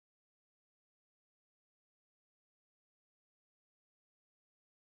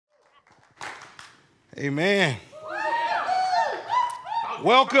Amen.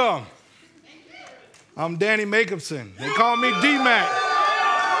 Welcome. I'm Danny Makupson. They call me D-Mac.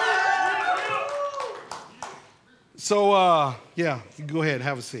 So, yeah, you go ahead and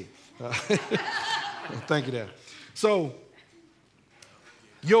have a seat. Thank you, Dad. So,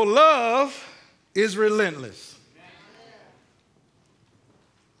 your love is relentless.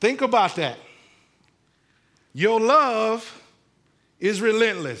 Think about that. Your love is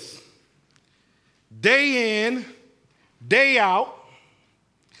relentless. Day in, day out,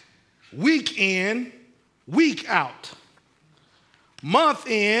 week in, week out, month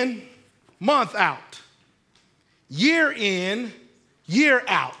in, month out, year in, year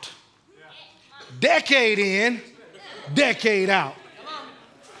out, decade in, decade out,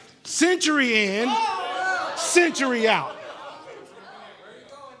 century in, century out,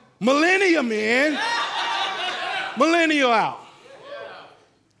 millennium in, millennial out.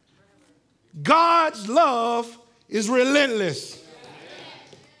 God's love is relentless.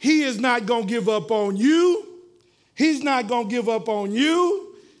 He is not going to give up on you. He's not going to give up on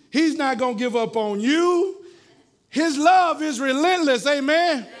you. He's not going to give up on you. His love is relentless.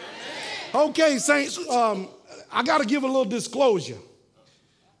 Amen. Okay, saints, I got to give a little disclosure,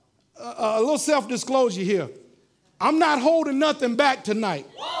 a little self-disclosure here. I'm not holding nothing back tonight.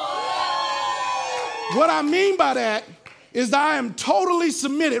 What I mean by that is that I am totally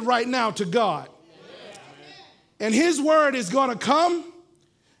submitted right now to God. And his word is going to come,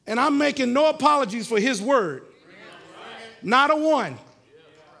 and I'm making no apologies for his word. Not a one.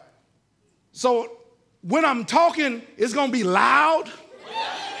 So when I'm talking, it's going to be loud.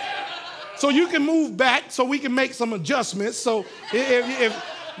 So you can move back so we can make some adjustments. So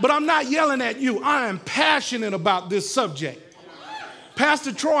but I'm not yelling at you. I am passionate about this subject.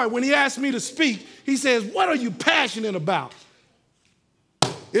 Pastor Troy, when he asked me to speak, he says, what are you passionate about?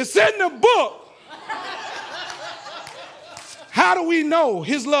 It's in the book. How do we know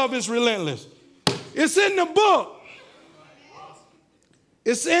his love is relentless? It's in the book.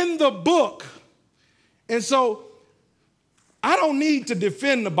 It's in the book. And so I don't need to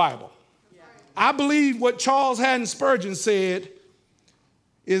defend the Bible. I believe what Charles Haddon Spurgeon said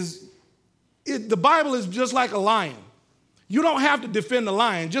is the Bible is just like a lion. You don't have to defend the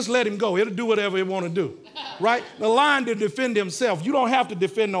lion. Just let him go. It'll do whatever it want to do, right? The lion to defend himself. You don't have to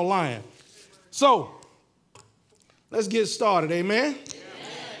defend no lion. So let's get started. Amen.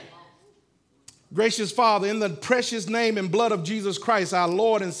 Gracious Father, in the precious name and blood of Jesus Christ, our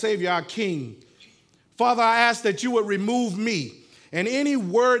Lord and Savior, our King. Father, I ask that you would remove me, and any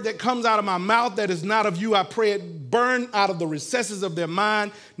word that comes out of my mouth that is not of you, I pray it burn out of the recesses of their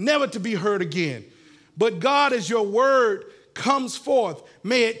mind, never to be heard again. But God, as your word comes forth,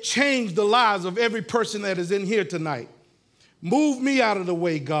 may it change the lives of every person that is in here tonight. Move me out of the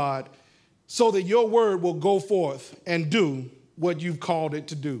way, God, so that your word will go forth and do what you've called it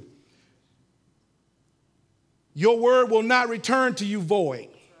to do. Your word will not return to you void,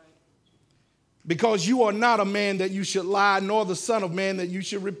 because you are not a man that you should lie, nor the son of man that you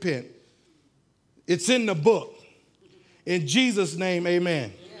should repent. It's in the book. In Jesus' name,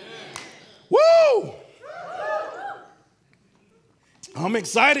 amen. Woo! I'm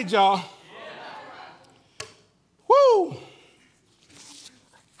excited, y'all. Woo!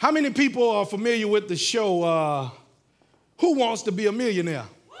 How many people are familiar with the show, Who Wants to Be a Millionaire?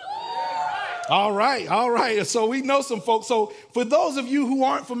 All right. So we know some folks. So for those of you who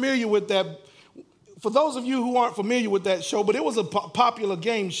aren't familiar with that, show, but it was a popular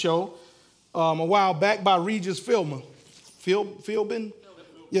game show a while back by Regis Philbin. Philbin?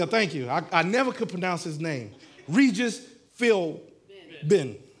 Yeah, thank you. I never could pronounce his name. Regis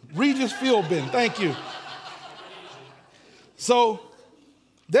Philbin. Regis Philbin. Thank you. So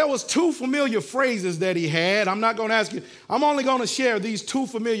there was two familiar phrases that he had. I'm not going to ask you. I'm only going to share these two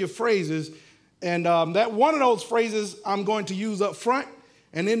familiar phrases. And that one of those phrases I'm going to use up front.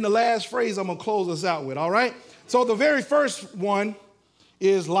 And then the last phrase I'm going to close us out with. All right? So the very first one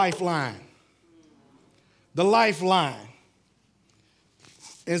is lifeline. The lifeline.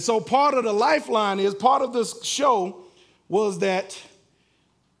 And so part of the lifeline is, part of this show was that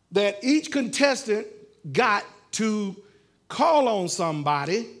each contestant got to call on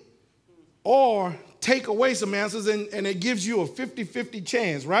somebody or take away some answers, and it gives you a 50-50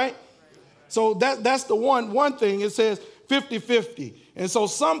 chance, right? So that's the one thing. It says 50-50. And so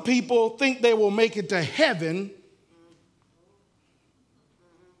some people think they will make it to heaven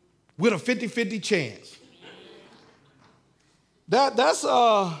with a 50-50 chance.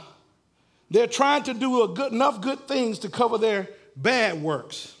 They're trying to do enough good things to cover their bad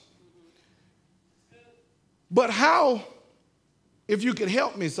works. But how, if you could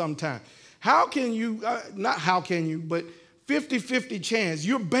help me sometime, How can you, not how can you, but 50-50 chance.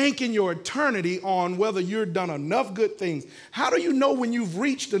 You're banking your eternity on whether you've done enough good things. How do you know when you've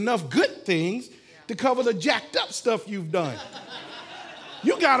reached enough good things to cover the jacked up stuff you've done?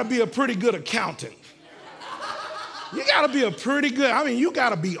 You got to be a pretty good accountant. You got to be a pretty good, you got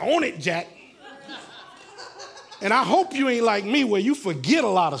to be on it, Jack. And I hope you ain't like me where you forget a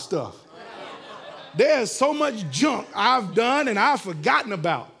lot of stuff. There's so much junk I've done and I've forgotten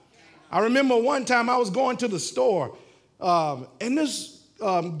about. I remember one time I was going to the store,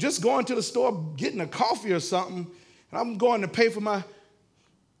 just going to the store, getting a coffee or something, and I'm going to pay for my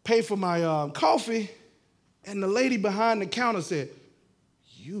coffee, and the lady behind the counter said,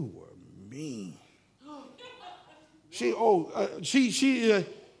 "You were mean." She's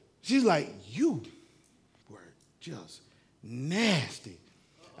like, "You were just nasty."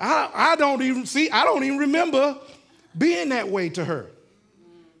 I don't even remember being that way to her,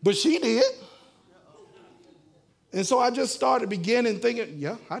 but she did. And so I just started beginning thinking,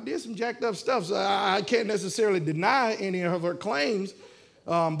 yeah, I did some jacked up stuff. So I can't necessarily deny any of her claims,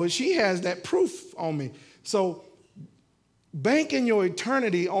 but she has that proof on me. So banking your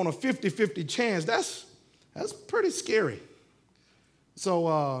eternity on a 50-50 chance, that's pretty scary.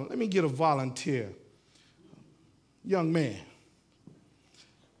 So let me get a volunteer. Young man.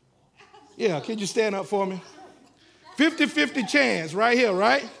 Yeah, can you stand up for me? 50-50 chance right here,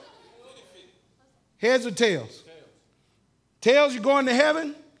 right? Heads or tails? Tails, you're going to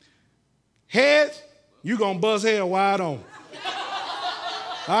heaven. Heads, you're going to buzz hell wide on.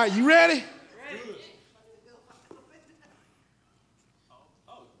 All right, you ready?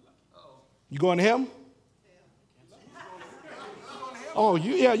 You going to heaven? Oh,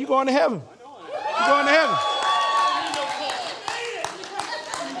 you're going to heaven. You're going to heaven.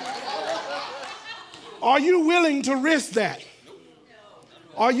 Are you willing to risk that?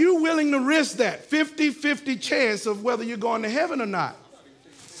 Are you willing to risk that 50-50 chance of whether you're going to heaven or not?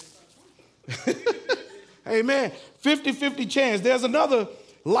 Amen. 50-50 chance. There's another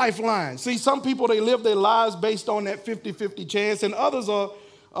lifeline. See, some people, they live their lives based on that 50-50 chance, and others are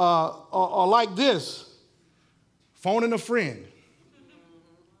like this, phoning a friend.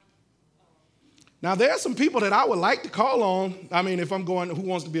 Now, there are some people that I would like to call on. If I'm going Who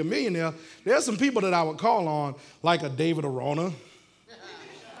Wants to Be a Millionaire, there are some people that I would call on, like a David Arona.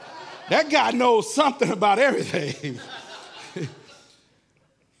 That guy knows something about everything.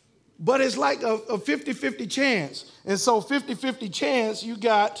 But it's like a 50-50 chance. And so 50-50 chance, you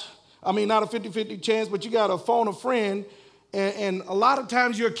got, not a 50-50 chance, but you got to phone a friend. And a lot of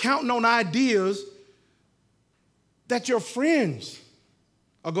times you're counting on ideas that your friends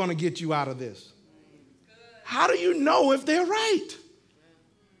are going to get you out of this. How do you know if they're right?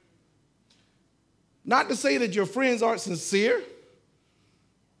 Not to say that your friends aren't sincere,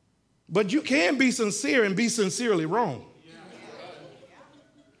 but you can be sincere and be sincerely wrong.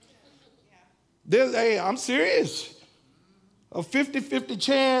 I'm serious. A 50-50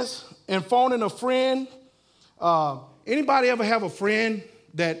 chance and phoning a friend. Anybody ever have a friend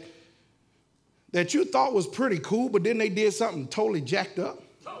that you thought was pretty cool, but then they did something totally jacked up?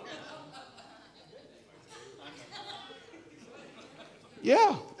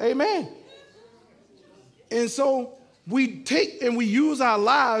 Yeah, amen. And so we take and we use our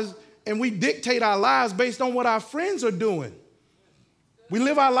lives and we dictate our lives based on what our friends are doing. We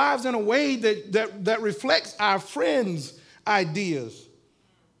live our lives in a way that reflects our friends' ideas.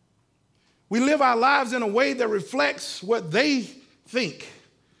 We live our lives in a way that reflects what they think,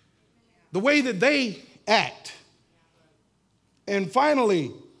 the way that they act. And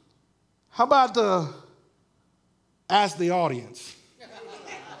finally, how about ask the audience?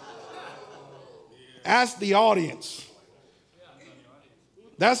 Ask the audience.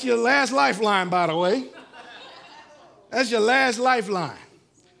 That's your last lifeline, by the way. That's your last lifeline.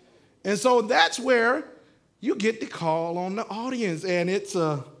 And so that's where you get to call on the audience, and it's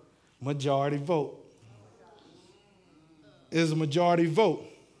a majority vote. It's a majority vote.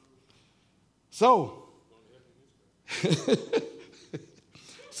 So,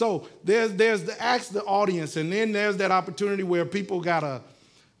 there's the ask the audience, and then there's that opportunity where people gotta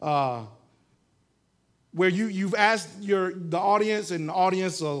where you've asked the audience, and the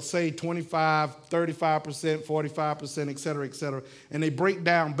audience will say 25, 35%, 45%, et cetera, and they break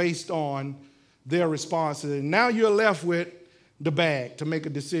down based on their responses. And now you're left with the bag to make a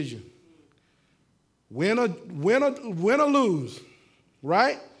decision. Win or lose,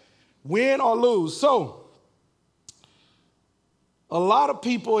 right? Win or lose. So, a lot of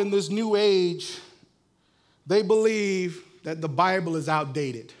people in this new age, they believe that the Bible is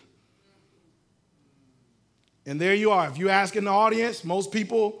outdated. And there you are. If you ask in the audience, most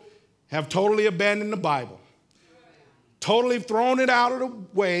people have totally abandoned the Bible, totally thrown it out of the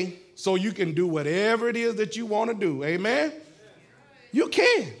way so you can do whatever it is that you want to do. Amen? You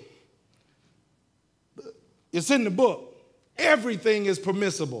can. It's in the book. Everything is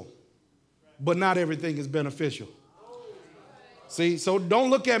permissible, but not everything is beneficial. See, so don't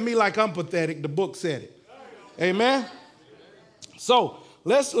look at me like I'm pathetic. The book said it. Amen? So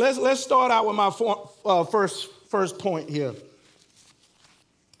let's start out with my first point here.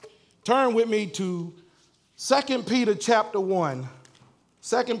 Turn with me to 2 Peter chapter 1.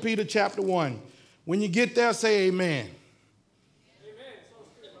 2 Peter chapter 1. When you get there, say amen.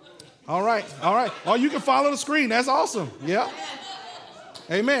 All right, all right. Or you can follow the screen. That's awesome. Yeah.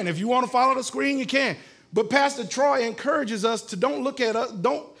 Amen. If you want to follow the screen, you can. But Pastor Troy encourages us to don't look at us,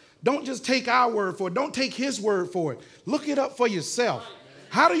 don't just take our word for it. Don't take his word for it. Look it up for yourself.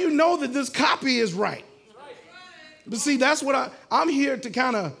 How do you know that this copy is right? But see, that's what I'm here to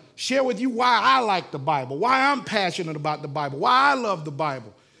kind of share with you why I like the Bible, why I'm passionate about the Bible, why I love the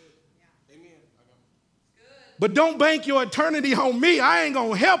Bible. But don't bank your eternity on me. I ain't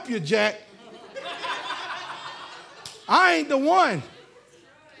going to help you, Jack. I ain't the one.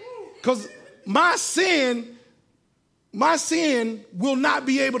 Because my sin will not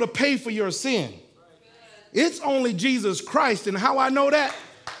be able to pay for your sin. It's only Jesus Christ. And how I know that?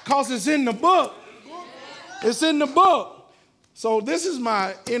 Because it's in the book. It's in the book. So this is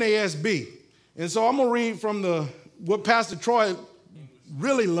my NASB. And so I'm going to read from what Pastor Troy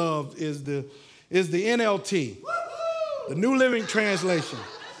really loved is the NLT, the New Living Translation.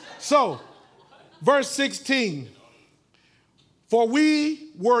 So, verse 16, for we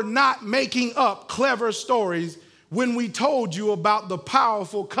were not making up clever stories when we told you about the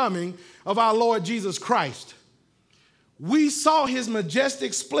powerful coming of our Lord Jesus Christ. We saw his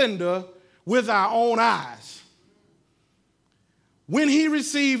majestic splendor with our own eyes. When he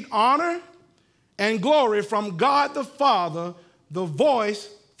received honor and glory from God the Father, the voice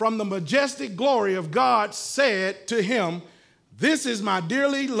from the majestic glory of God said to him, this is my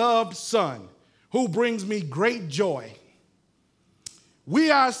dearly loved Son, who brings me great joy.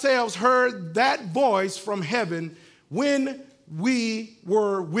 We ourselves heard that voice from heaven when we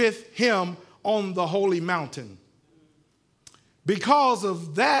were with him on the holy mountain. Because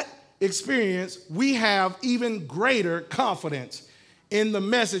of that experience, we have even greater confidence in the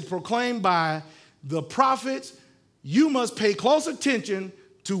message proclaimed by the prophets. You must pay close attention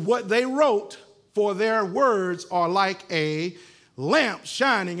to what they wrote, for their words are like a lamp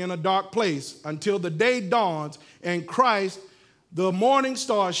shining in a dark place until the day dawns and Christ, the morning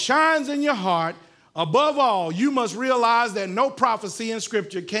star, shines in your heart. Above all, you must realize that no prophecy in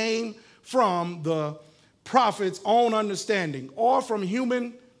Scripture came from the prophet's own understanding or from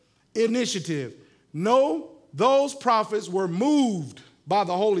human initiative. No, those prophets were moved by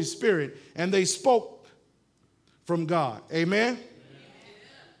the Holy Spirit and they spoke from God. Amen?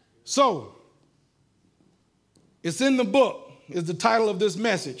 So, it's in the book is the title of this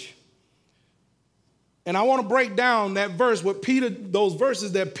message. And I want to break down that verse, those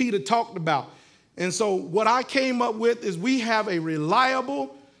verses that Peter talked about. And so what I came up with is we have a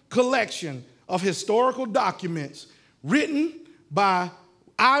reliable collection of historical documents written by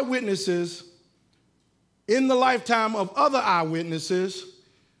eyewitnesses in the lifetime of other eyewitnesses.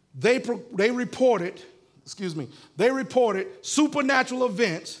 They reported supernatural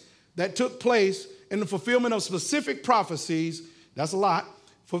events that took place in the fulfillment of specific prophecies. That's a lot.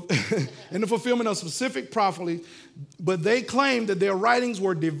 In the fulfillment of specific prophecies, but they claimed that their writings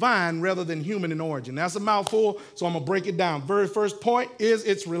were divine rather than human in origin. That's a mouthful, so I'm going to break it down. Very first point is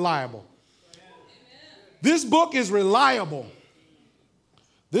it's reliable. Amen. This book is reliable.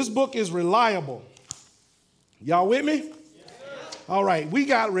 This book is reliable. Y'all with me? Yes, sir. All right, we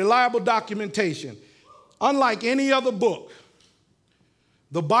got reliable documentation. Unlike any other book,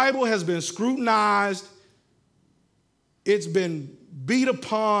 the Bible has been scrutinized, it's been beat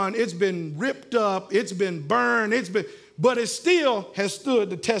upon, it's been ripped up, it's been burned, but it still has stood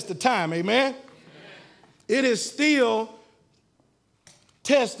the test of time. Amen? Amen. It is still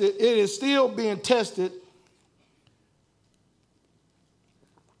tested, it is still being tested.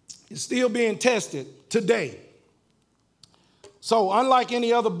 It's still being tested today. So unlike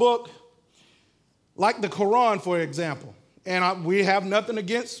any other book, like the Quran, for example, and we have nothing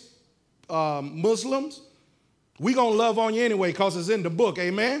against Muslims. We're going to love on you anyway because it's in the book.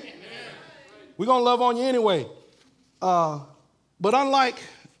 Amen? Amen. We're going to love on you anyway. But unlike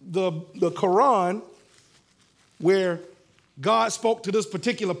the Quran, where God spoke to this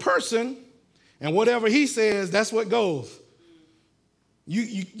particular person, and whatever he says, that's what goes.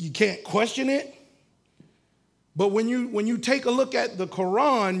 You can't question it. But when you take a look at the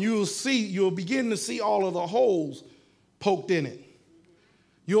Quran, you'll begin to see all of the holes poked in it.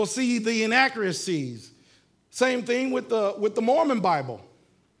 You'll see the inaccuracies. Same thing with the Mormon Bible.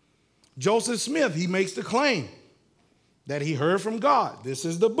 Joseph Smith, he makes the claim that he heard from God. This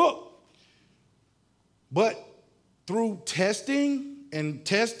is the book. But through testing,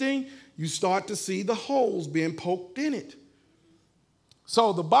 you start to see the holes being poked in it.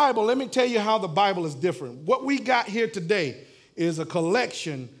 So the Bible, let me tell you how the Bible is different. What we got here today is a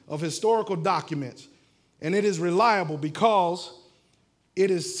collection of historical documents, and it is reliable because it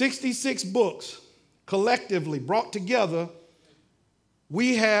is 66 books collectively brought together,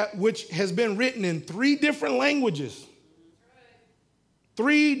 which has been written in 3 different languages.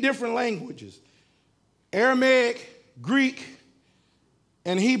 3 different languages: Aramaic, Greek,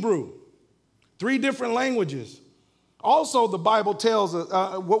 and Hebrew. 3 different languages. Also, the Bible tells us,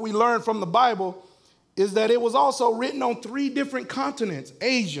 what we learn from the Bible is that it was also written on 3 different continents: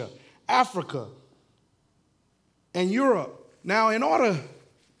 Asia, Africa, and Europe. Now, in order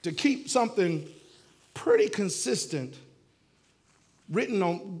to keep something pretty consistent,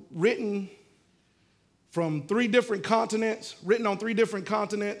 written from 3 different continents, written on 3 different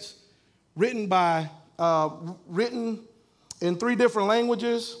continents, written in 3 different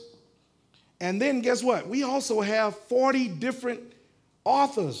languages. And then guess what? We also have 40 different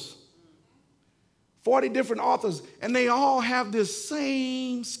authors. 40 different authors, and they all have this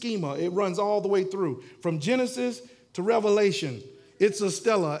same schema. It runs all the way through, from Genesis to Revelation. It's a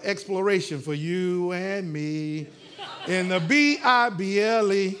stellar exploration for you and me in the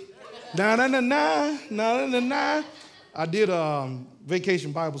Bible. Na-na-na-na, na-na-na-na. I did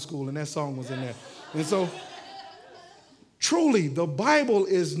Vacation Bible School, and that song was in there. And so, truly, the Bible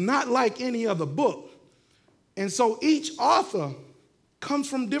is not like any other book. And so each author comes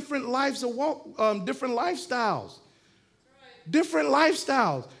from different lifestyles. Different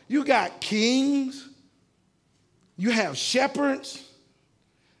lifestyles. You got kings. You have shepherds.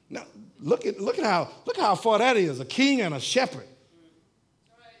 Now, look at how far that is, a king and a shepherd.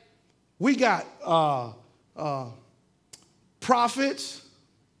 We got prophets.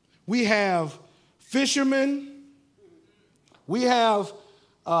 We have fishermen. We have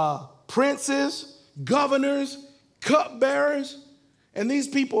princes, governors, cupbearers, and these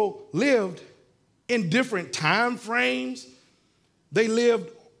people lived in different time frames. They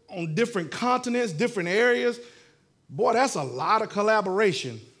lived on different continents, different areas. Boy, that's a lot of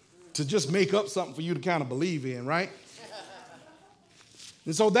collaboration to just make up something for you to kind of believe in, right?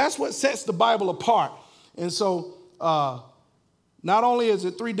 And so that's what sets the Bible apart. And so not only is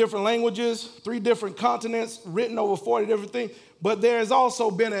it 3 different languages, 3 different continents, written over 40 different things, but there has also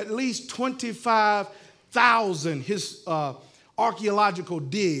been at least 25,000 archaeological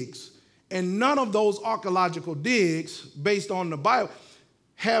digs. And none of those archaeological digs, based on the Bible,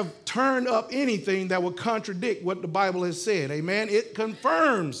 have turned up anything that would contradict what the Bible has said. Amen? It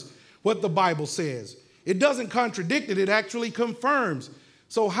confirms what the Bible says. It doesn't contradict it. It actually confirms.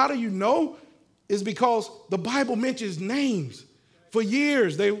 So how do you know? It's because the Bible mentions names. For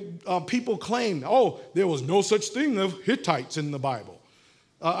years, people claimed, there was no such thing of Hittites in the Bible.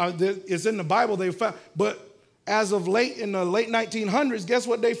 It's in the Bible they found. But as of in the late 1900s, guess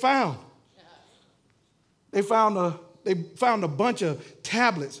what they found? They found a bunch of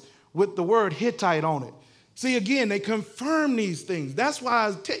tablets with the word Hittite on it. See, again, they confirm these things. That's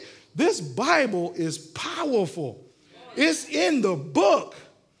why this Bible is powerful. It's in the book.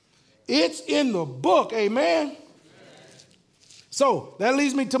 It's in the book, amen? So that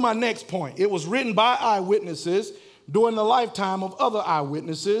leads me to my next point. It was written by eyewitnesses during the lifetime of other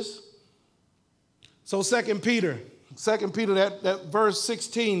eyewitnesses. So 2 Peter, that verse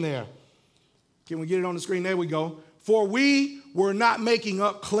 16 there. Can we get it on the screen? There we go. For we were not making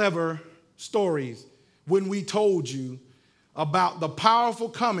up clever stories when we told you about the powerful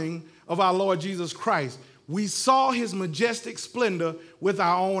coming of our Lord Jesus Christ. We saw his majestic splendor with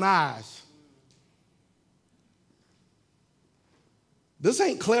our own eyes. This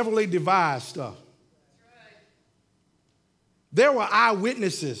ain't cleverly devised stuff. There were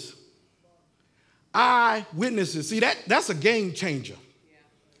eyewitnesses. Eyewitnesses. See, that's a game changer.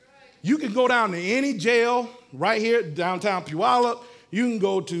 You can go down to any jail right here, downtown Puyallup. You can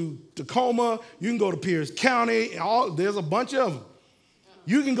go to Tacoma. You can go to Pierce County. There's a bunch of them.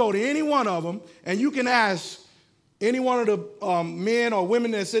 You can go to any one of them, and you can ask any one of the men or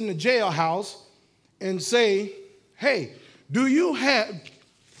women that's in the jailhouse and say, hey, let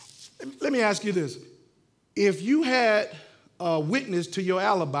me ask you this. If you had a witness to your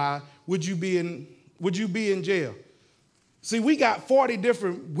alibi, would you be in jail? See, we got 40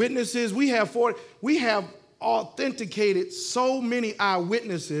 different witnesses. We have authenticated so many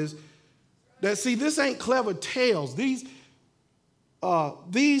eyewitnesses that, see, this ain't clever tales. These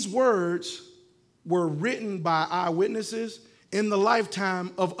words were written by eyewitnesses in the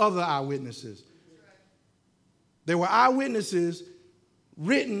lifetime of other eyewitnesses. There were eyewitnesses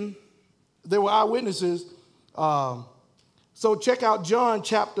written. There were eyewitnesses. So check out John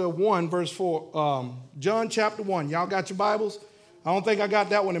chapter 1, verse 4. John chapter 1. Y'all got your Bibles? I don't think I got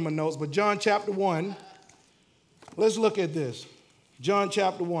that one in my notes, but John chapter 1. Let's look at this. John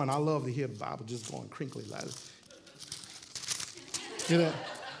chapter 1. I love to hear the Bible just going crinkly like this. You know?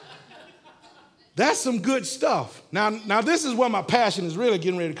 That's some good stuff. Now this is where my passion is really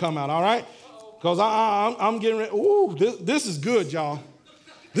getting ready to come out, all right? Because I'm getting ready. Ooh, this is good, y'all.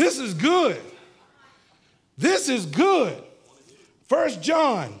 This is good. This is good. 1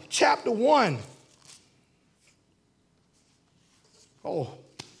 John chapter 1. Oh.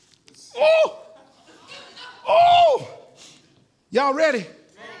 Y'all ready?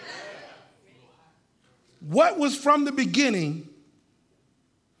 What was from the beginning,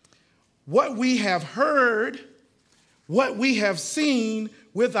 what we have heard, what we have seen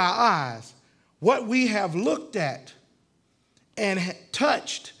with our eyes, what we have looked at and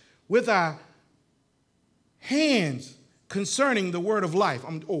touched with our hands concerning the word of life.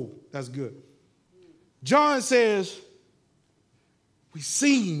 That's good. John says, we've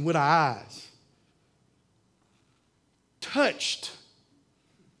seen with our eyes, touched.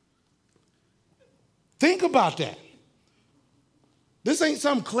 Think about that. This ain't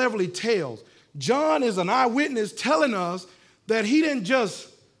some cleverly tales. John is an eyewitness telling us that he didn't just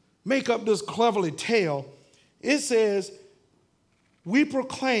make up this cleverly tale. It says, we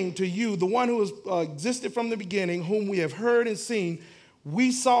proclaim to you the one who has existed from the beginning, whom we have heard and seen.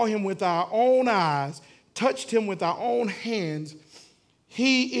 We saw him with our own eyes, touched him with our own hands.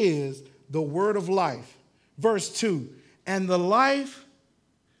 He is the word of life. Verse 2, and the life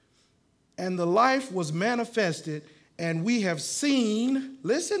was manifested, and we have seen,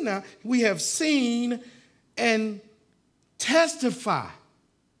 listen now, we have seen and testify.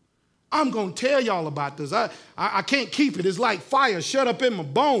 I'm going to tell y'all about this. I can't keep it. It's like fire shut up in my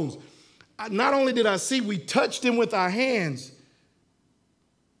bones. Not only did I see, we touched him with our hands.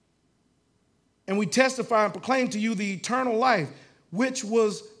 And we testify and proclaim to you the eternal life, which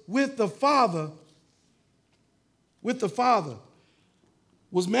was with the Father,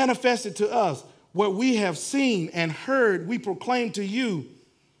 was manifested to us. What we have seen and heard, we proclaim to you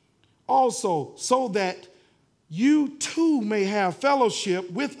also, so that you too may have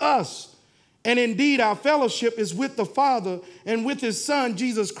fellowship with us. And indeed, our fellowship is with the Father and with his Son,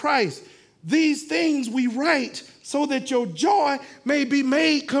 Jesus Christ. These things we write so that your joy may be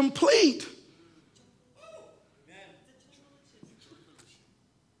made complete.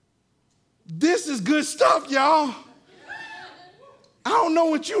 This is good stuff, y'all. I don't know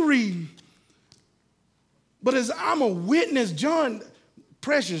what you're reading, but as I'm a witness,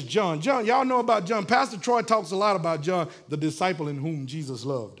 precious John, y'all know about John. Pastor Troy talks a lot about John, the disciple in whom Jesus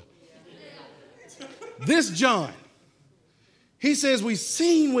loved. This John, he says, we've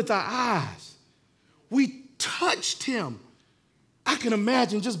seen with our eyes. We touched him. I can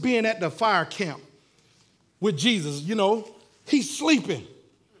imagine just being at the fire camp with Jesus. You know, he's sleeping.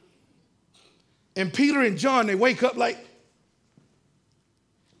 And Peter and John, they wake up like,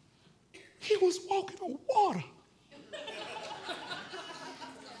 he was walking on water.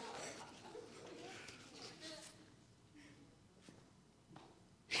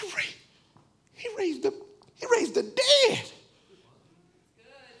 He raised the dead.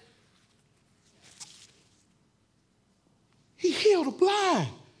 He healed the blind.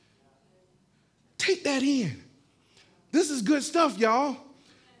 Take that in. This is good stuff, y'all.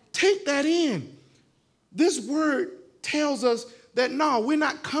 Take that in. This word tells us that, no, we're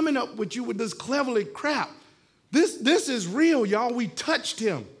not coming up with you with this cleverly crap. This is real, y'all. We touched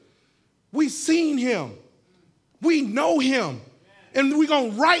him. We seen him. We know him. And we're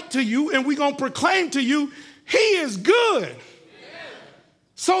going to write to you and we're going to proclaim to you, he is good,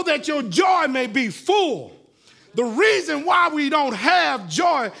 so that your joy may be full. The reason why we don't have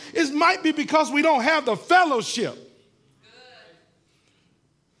joy might be because we don't have the fellowship.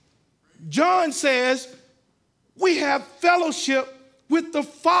 John says we have fellowship with the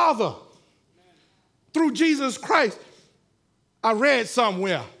Father through Jesus Christ. I read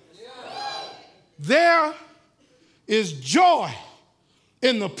somewhere, there is joy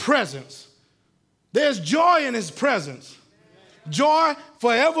in the presence. There's joy in his presence. Joy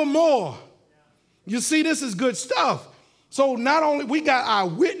forevermore. You see, this is good stuff. So not only we got our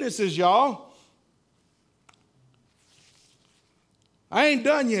witnesses, y'all. I ain't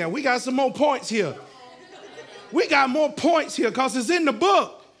done yet. We got some more points here. We got more points here because it's in the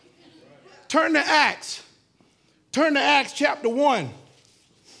book. Turn to Acts. Turn to Acts chapter 1,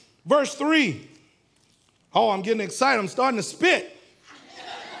 verse 3. Oh, I'm getting excited. I'm starting to spit.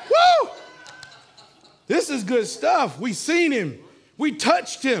 Woo! This is good stuff. We seen him. We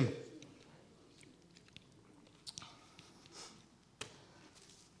touched him.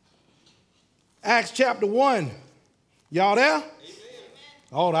 Acts chapter 1. Y'all there? Amen.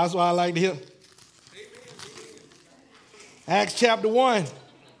 Oh, that's what I like to hear. Amen. Acts chapter 1.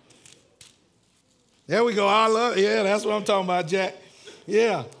 There we go. I love it. Yeah, that's what I'm talking about, Jack.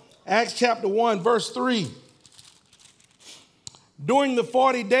 Yeah. Acts chapter 1, verse 3. During the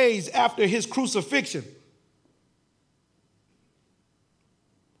 40 days after his crucifixion.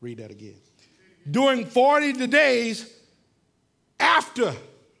 Read that again. During 40 days after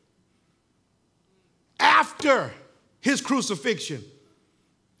his crucifixion.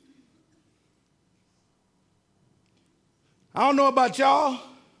 I don't know about y'all.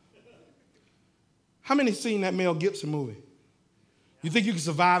 How many seen that Mel Gibson movie? You think you can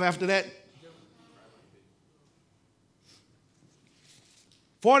survive after that?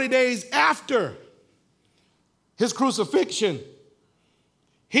 40 days after his crucifixion,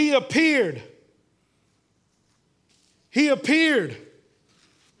 he appeared. He appeared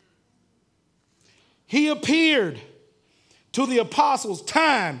to the apostles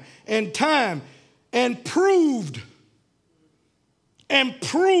time and proved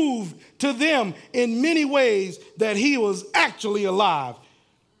to them in many ways that he was actually alive.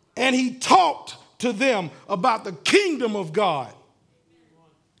 And he talked to them about the kingdom of God.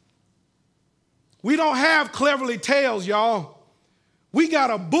 We don't have cleverly tales, y'all. We got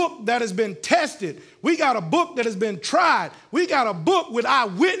a book that has been tested. We got a book that has been tried. We got a book with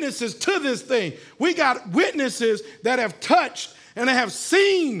eyewitnesses to this thing. We got witnesses that have touched and have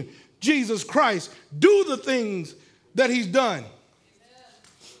seen Jesus Christ do the things that he's done.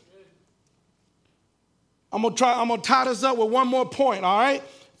 I'm going to tie this up with one more point, all right?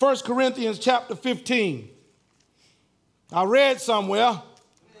 1 Corinthians chapter 15. I read somewhere.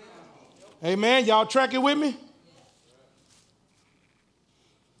 Amen. Y'all tracking with me?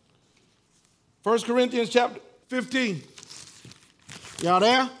 1 Corinthians chapter 15. Y'all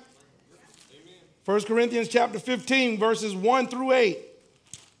there? Amen. 1 Corinthians chapter 15, verses 1 through 8.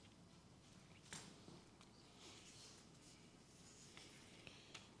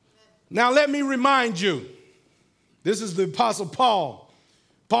 Now let me remind you. This is the Apostle Paul.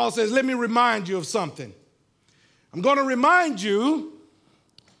 Paul says, let me remind you of something. I'm going to remind you,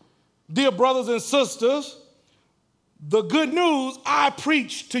 dear brothers and sisters, the good news I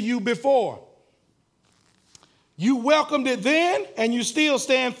preached to you before. You welcomed it then, and you still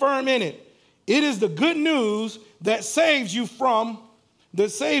stand firm in it. It is the good news that saves you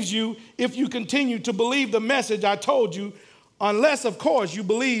if you continue to believe the message I told you, unless, of course, you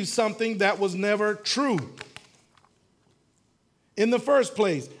believe something that was never true. In the first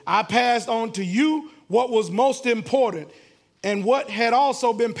place, I passed on to you what was most important and what had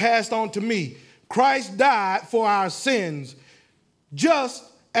also been passed on to me. Christ died for our sins, just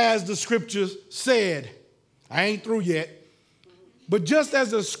as the scriptures said. I ain't through yet. But just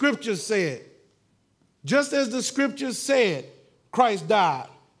as the scriptures said, Christ died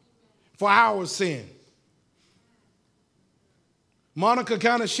for our sin. Monica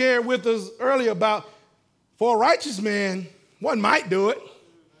kind of shared with us earlier about for a righteous man, one might do it.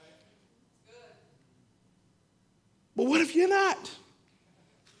 But what if you're not?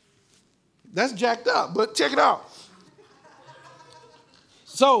 That's jacked up, but check it out.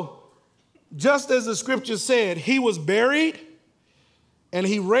 So, just as the scripture said, he was buried and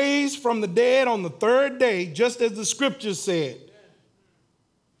he raised from the dead on the third day, just as the scripture said.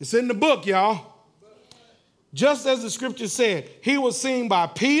 It's in the book, y'all. Just as the scripture said, he was seen by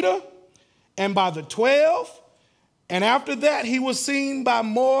Peter and by the 12. And after that, he was seen by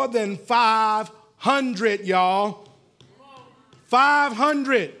more than 500, y'all.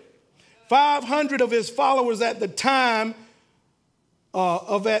 500. 500 of his followers at the time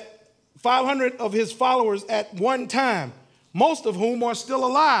 500 of his followers at one time, most of whom are still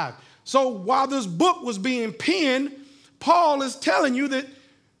alive. So while this book was being penned, Paul is telling you that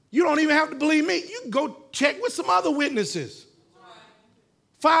you don't even have to believe me. You can go check with some other witnesses.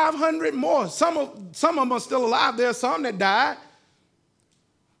 500 more. Some of them are still alive. There are some that died,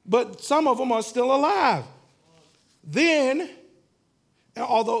 but some of them are still alive. Then,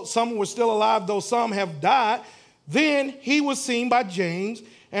 although some were still alive, though some have died, then he was seen by James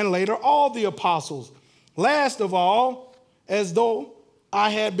and later all the apostles. Last of all, as though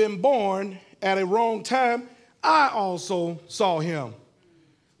I had been born at a wrong time, I also saw him.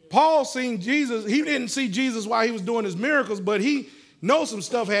 Paul seen Jesus. He didn't see Jesus while he was doing his miracles, but he knows some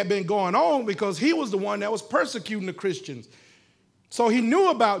stuff had been going on because he was the one that was persecuting the Christians. So he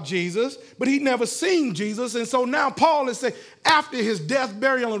knew about Jesus, but he'd never seen Jesus. And so now Paul is saying after his death,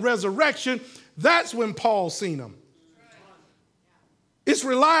 burial, and resurrection, that's when Paul seen him. It's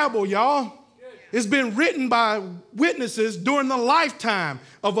reliable, y'all. It's been written by witnesses during the lifetime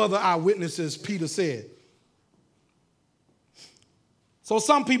of other eyewitnesses, Peter said. So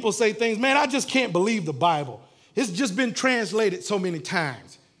some people say things, man, I just can't believe the Bible. It's just been translated so many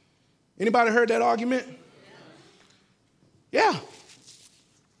times. Anybody heard that argument? Yeah.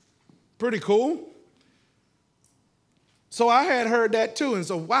 Pretty cool. So I had heard that too. And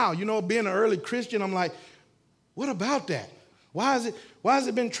so, wow, you know, being an early Christian, I'm like, what about that? Why has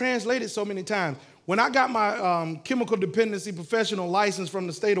it been translated so many times? When I got my chemical dependency professional license from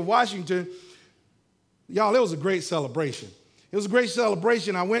the state of Washington, y'all, it was a great celebration. It was a great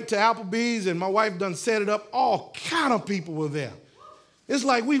celebration. I went to Applebee's and my wife done set it up. All kind of people were there. It's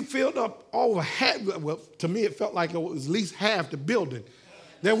like we filled up over half. Well, to me, it felt like it was at least half the building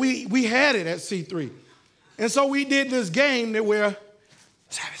that we had it at C3. And so we did this game that where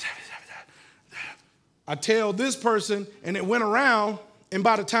I tell this person, and it went around, and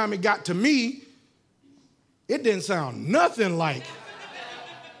by the time it got to me, it didn't sound nothing like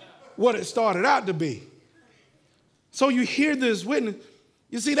what it started out to be. So you hear this witness.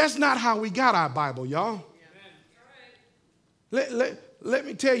 You see, that's not how we got our Bible, y'all. Let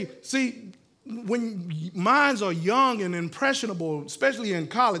me tell you. See, when minds are young and impressionable, especially in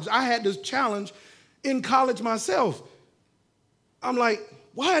college, I had this challenge in college myself. I'm like,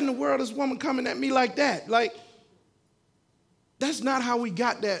 why in the world is this woman coming at me like that? Like, that's not how we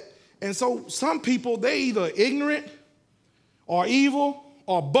got that. And so some people, they either ignorant or evil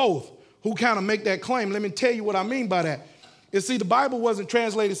or both who kind of make that claim. Let me tell you what I mean by that. You see, the Bible wasn't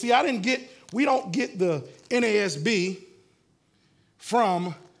translated. See, we don't get the NASB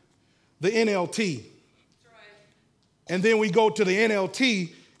from the NLT. That's right. And then we go to the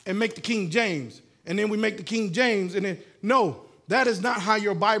NLT and make the King James. And then we make the King James. And then, no, that is not how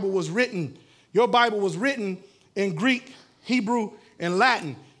your Bible was written. Your Bible was written in Greek, Hebrew, and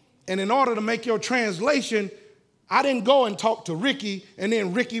Latin. And in order to make your translation, I didn't go and talk to Ricky, and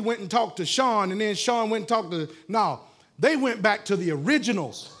then Ricky went and talked to Sean, and then Sean went and talked to, no, they went back to the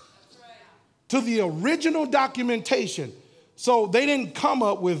originals, to the original documentation. So they didn't come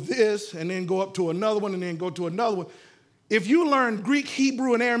up with this and then go up to another one and then go to another one. If you learn Greek,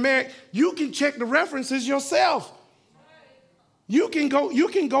 Hebrew, and Aramaic, you can check the references yourself. You can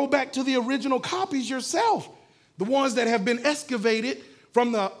go back to the original copies yourself, the ones that have been excavated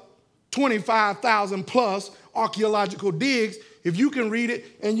from the 25,000 plus archaeological digs. If you can read it,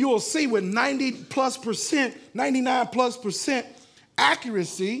 and you will see with 99+%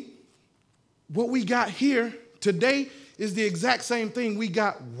 accuracy, what we got here today is the exact same thing we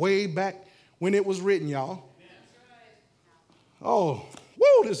got way back when it was written, y'all. Oh,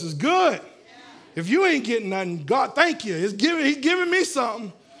 woo, this is good. If you ain't getting nothing, God, thank you. He's giving me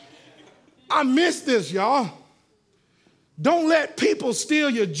something. I miss this, y'all. Don't let people steal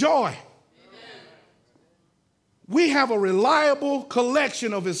your joy. We have a reliable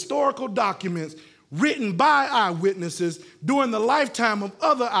collection of historical documents written by eyewitnesses during the lifetime of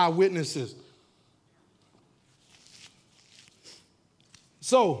other eyewitnesses.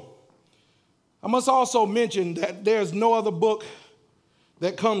 So, I must also mention that there's no other book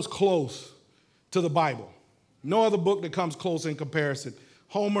that comes close to the Bible. No other book that comes close in comparison.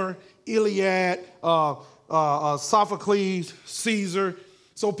 Homer, Iliad, Sophocles, Caesar.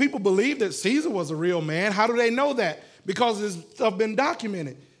 So people believe that Caesar was a real man. How do they know that? Because his stuff been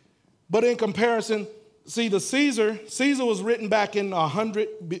documented. But in comparison, see, the Caesar was written back in 100.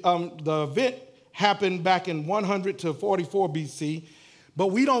 The event happened back in 100 to 44 BC. But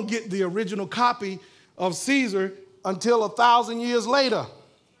we don't get the original copy of Caesar until 1,000 years later.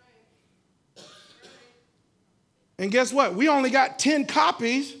 And guess what? We only got 10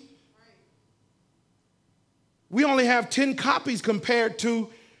 copies. We only have 10 copies compared to,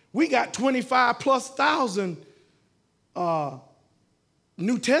 we got 25,000+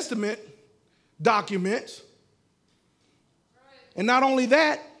 New Testament documents. And not only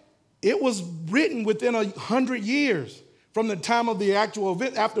that, it was written within 100 years from the time of the actual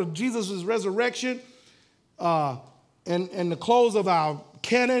event, after Jesus' resurrection and the close of our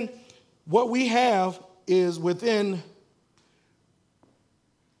canon. What we have is within,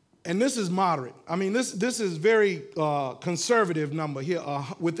 and this is moderate. I mean, this is very conservative number here.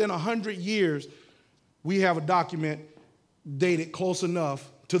 Within 100 years, we have a document dated close enough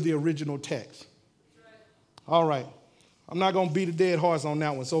to the original text. All right. I'm not going to beat a dead horse on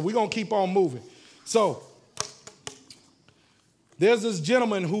that one. So we're going to keep on moving. So there's this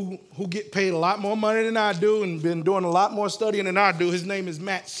gentleman who get paid a lot more money than I do and been doing a lot more studying than I do. His name is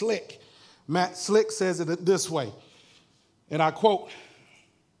Matt Slick. Matt Slick says it this way, and I quote,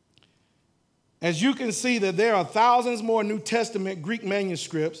 "As you can see that there are thousands more New Testament Greek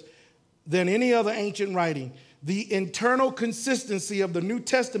manuscripts than any other ancient writing. The internal consistency of the New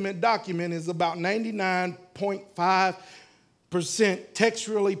Testament document is about 99.5%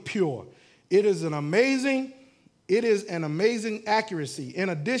 textually pure. It is an amazing accuracy. In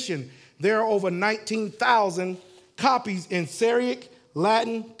addition, there are over 19,000 copies in Syriac,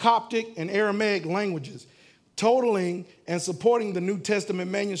 Latin, Coptic, and Aramaic languages. Totaling and supporting the New Testament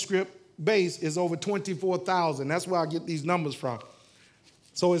manuscript base is over 24,000. That's where I get these numbers from.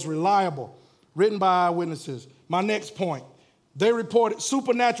 So it's reliable, written by eyewitnesses. My next point, they reported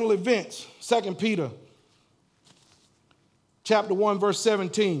supernatural events. 2 Peter chapter 1, verse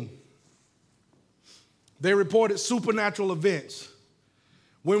 17. They reported supernatural events.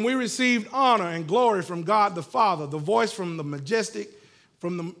 When we received honor and glory from God the Father, the voice from majestic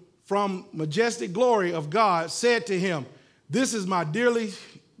glory of God said to him, "This is my dearly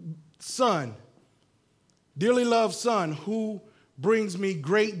loved son, who brings me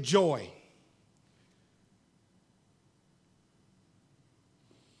great joy."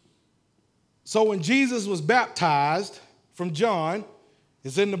 So when Jesus was baptized from John,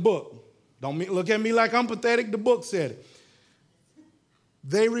 it's in the book. Don't look at me like I'm pathetic. The book said it.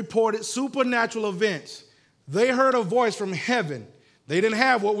 They reported supernatural events. They heard a voice from heaven. They didn't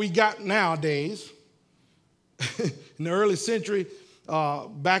have what we got nowadays. In the early century,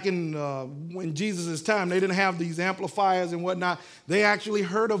 back in when Jesus' time, they didn't have these amplifiers and whatnot. They actually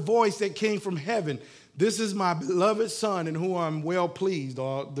heard a voice that came from heaven. "This is my beloved son in whom I'm well pleased,"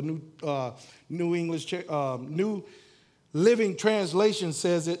 or the New Living Translation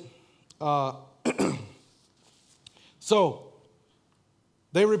says it. So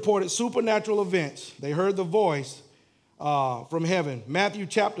they reported supernatural events. They heard the voice from heaven. Matthew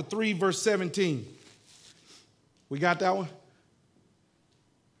chapter 3, verse 17. We got that one?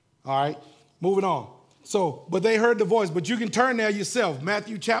 All right, moving on. So, but they heard the voice, but you can turn there yourself.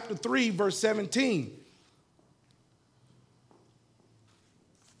 Matthew chapter 3, verse 17.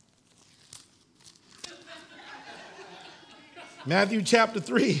 Matthew chapter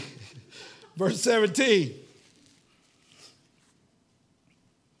 3, verse 17.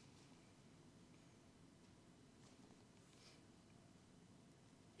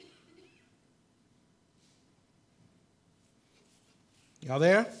 Y'all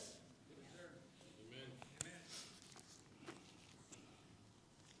there?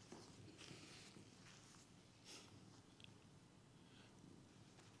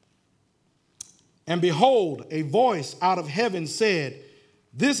 "And behold, a voice out of heaven said,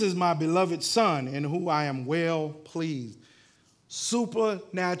 'This is my beloved son, in whom I am well pleased.'"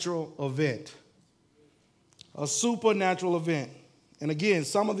 Supernatural event. A supernatural event. And again,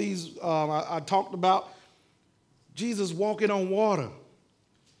 some of these I talked about Jesus walking on water.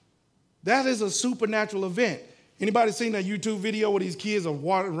 That is a supernatural event. Anybody seen that YouTube video where these kids are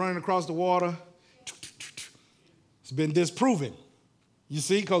running across the water? It's been disproven. You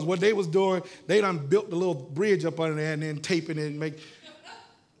see, because what they was doing, they done built the little bridge up under there and then taping it and make.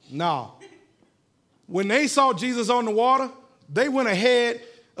 No. When they saw Jesus on the water, they went ahead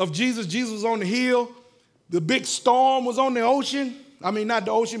of Jesus. Jesus was on the hill. The big storm was on the ocean. I mean, not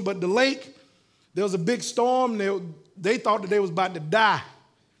the ocean, but the lake. There was a big storm. They thought that they was about to die.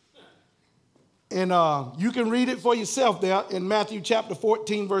 And you can read it for yourself there in Matthew chapter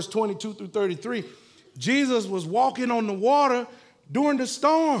 14, verse 22 through 33. Jesus was walking on the water during the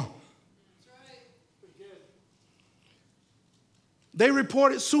storm. They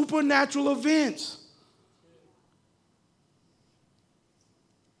reported supernatural events.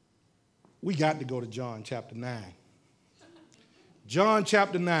 We got to go to John chapter 9. John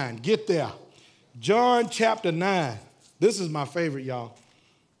chapter 9. Get there. John chapter 9. This is my favorite, y'all.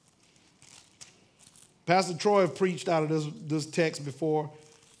 Pastor Troy preached out of this text before,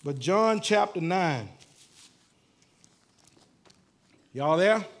 but John chapter 9. Y'all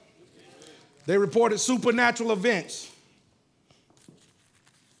there? They reported supernatural events.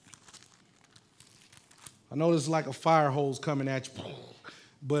 I know this is like a fire hose coming at you,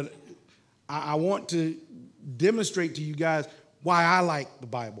 but I want to demonstrate to you guys why I like the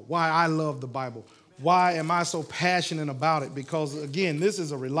Bible, why I love the Bible, why am I so passionate about it? Because, again, this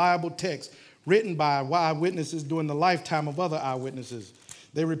is a reliable text written by eyewitnesses during the lifetime of other eyewitnesses.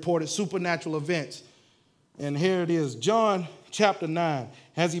 They reported supernatural events. And here it is, John chapter 9.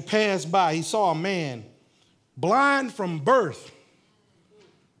 As he passed by, he saw a man blind from birth.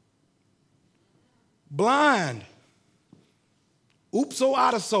 Blind. Oopso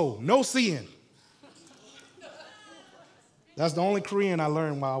adaso, no seeing. That's the only Korean I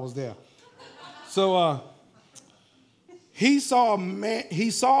learned while I was there. So he saw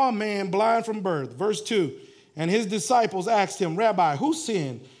a man blind from birth. Verse 2, and his disciples asked him, Rabbi, who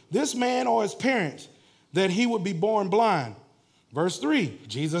sinned, this man or his parents, that he would be born blind? Verse 3,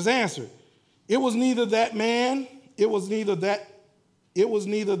 Jesus answered, it was neither that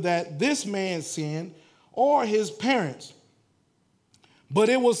this man sinned or his parents, but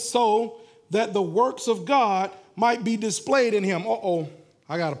it was so that the works of God might be displayed in him.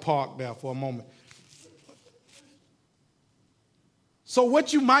 I got to park there for a moment. So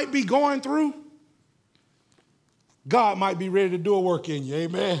what you might be going through, God might be ready to do a work in you.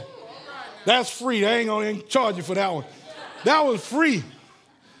 Amen. That's free. They ain't going to charge you for that one. That was free.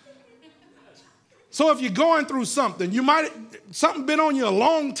 So if you're going through something, something been on you a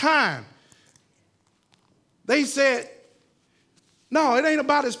long time. They said, no, it ain't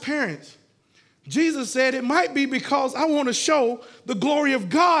about his parents. Jesus said, it might be because I want to show the glory of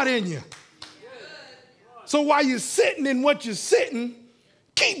God in you. So while you're sitting in what you're sitting,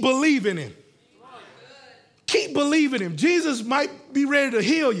 keep believing him. Keep believing him. Jesus might be ready to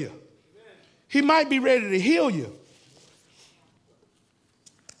heal you. He might be ready to heal you.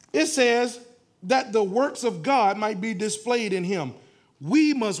 It says that the works of God might be displayed in him.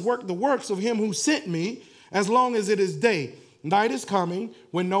 We must work the works of him who sent me as long as it is day. Night is coming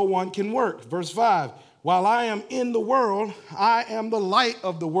when no one can work. Verse 5, while I am in the world, I am the light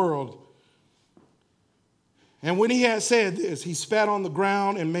of the world. And when he had said this, he spat on the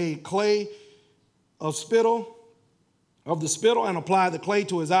ground and made clay of the spittle, and applied the clay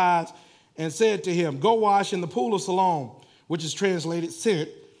to his eyes and said to him, go wash in the pool of Siloam, which is translated sent.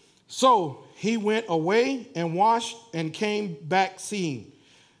 So he went away and washed and came back seeing.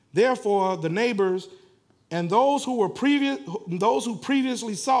 Therefore the neighbors and those who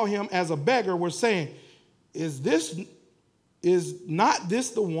previously saw him as a beggar were saying, is not this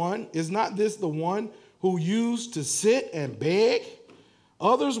the one who used to sit and beg?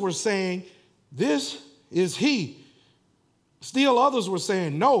 Others were saying, this is he. Still others were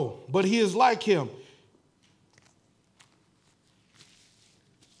saying, no, but he is like him.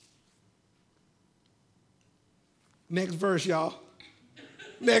 Next verse, y'all.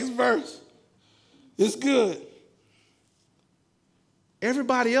 Next verse. It's good.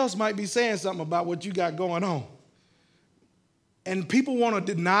 Everybody else might be saying something about what you got going on. And people want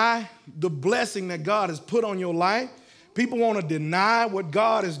to deny the blessing that God has put on your life. People want to deny what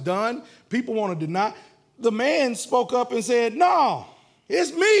God has done. People want to deny. The man spoke up and said, no,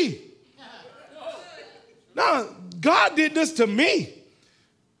 it's me. No, God did this to me.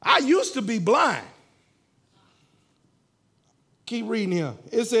 I used to be blind. Keep reading here.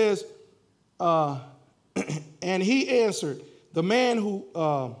 It says, and he answered, the man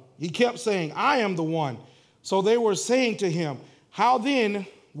who, he kept saying, I am the one. So they were saying to him, how then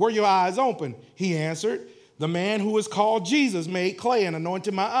were your eyes open? He answered, the man who is called Jesus made clay and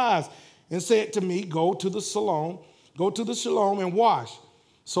anointed my eyes and said to me, go to the Siloam and wash.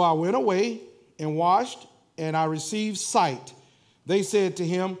 So I went away and washed, and I received sight. They said to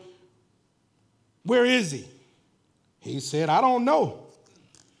him, where is he? He said, I don't know.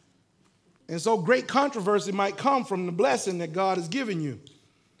 And so great controversy might come from the blessing that God has given you.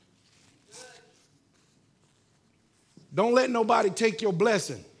 Don't let nobody take your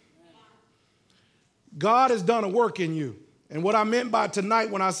blessing. God has done a work in you. And what I meant by tonight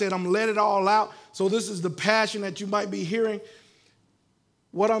when I said I'm going to let it all out, so this is the passion that you might be hearing.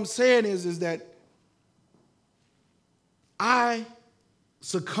 What I'm saying is that I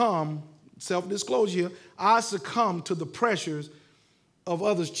succumb, self-disclosure, I succumb to the pressures of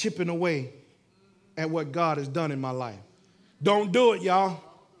others chipping away at what God has done in my life. Don't do it, y'all.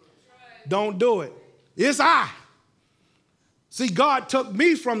 Don't do it. It's I. See, God took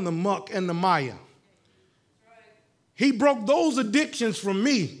me from the muck and the mire. He broke those addictions from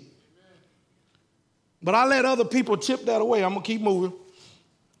me. But I let other people chip that away. I'm going to keep moving.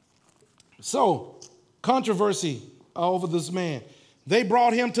 So, controversy over this man. They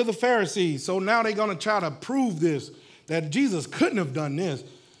brought him to the Pharisees. So now they're going to try to prove this, that Jesus couldn't have done this.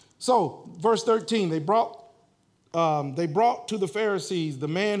 So, verse 13, they brought to the Pharisees the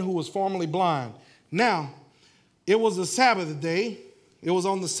man who was formerly blind. Now, it was the Sabbath day. It was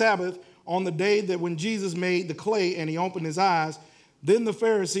on the Sabbath, on the day that when Jesus made the clay and he opened his eyes. Then the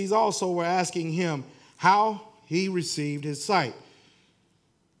Pharisees also were asking him how he received his sight.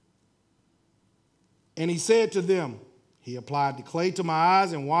 And he said to them, he applied the clay to my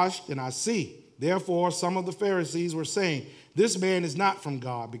eyes and washed, and I see. Therefore, some of the Pharisees were saying, this man is not from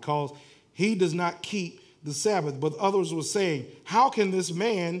God, because he does not keep the Sabbath. But others were saying, how can this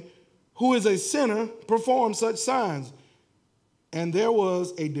man, who is a sinner, perform such signs? And there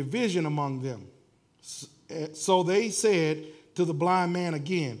was a division among them. So they said to the blind man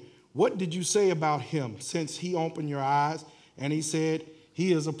again, what did you say about him, since he opened your eyes? And he said,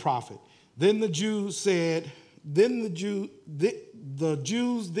 he is a prophet. Then the Jews then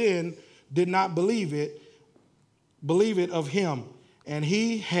did not believe it of him, and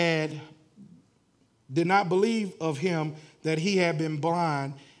did not believe of him that he had been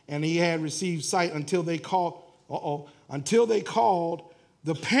blind and he had received sight until they called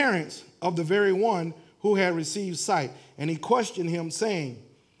the parents of the very one who had received sight. And he questioned him, saying,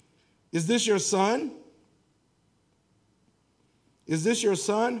 Is this your son? Is this your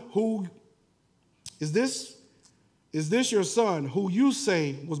son who you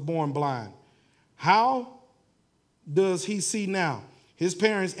say was born blind? How does he see now? His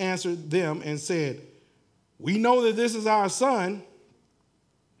parents answered them and said, we know that this is our son.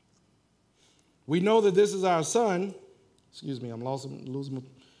 We know that this is our son. Excuse me, I'm losing,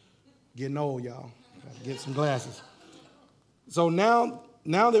 getting old, y'all. Gotta get some glasses. So now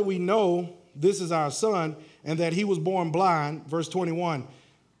that we know this is our son and that he was born blind, verse 21,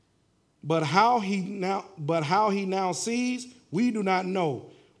 but how he now sees, we do not know,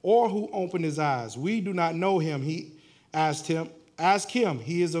 or who opened his eyes. We do not know him. Ask him.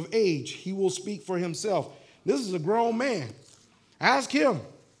 He is of age. He will speak for himself. This is a grown man. Ask him.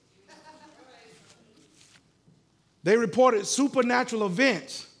 They reported supernatural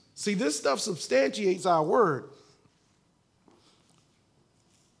events. See, this stuff substantiates our word.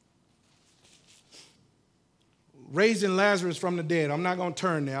 Raising Lazarus from the dead. I'm not going to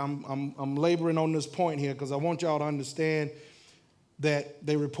turn there. I'm laboring on this point here because I want y'all to understand that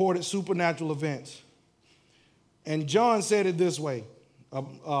they reported supernatural events. And John said it this way.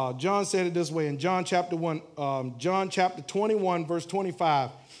 John said it this way in John chapter 21, verse 25.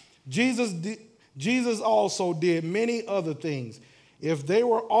 Jesus also did many other things. If they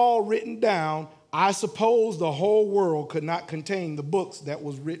were all written down, I suppose the whole world could not contain the books that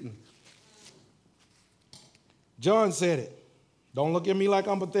was written. John said it. Don't look at me like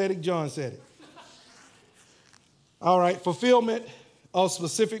I'm pathetic. John said it. All right, fulfillment of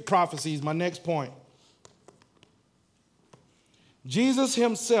specific prophecies, my next point. Jesus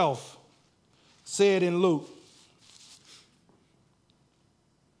himself said in Luke,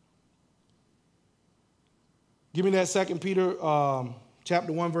 give me that 2 Peter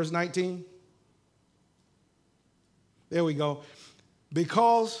chapter 1, verse 19. There we go.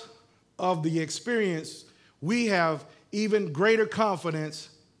 Because of the experience, we have even greater confidence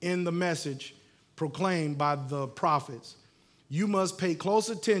in the message proclaimed by the prophets. You must pay close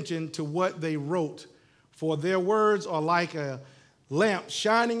attention to what they wrote, for their words are like a lamp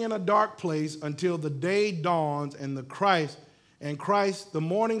shining in a dark place until the day dawns and Christ, the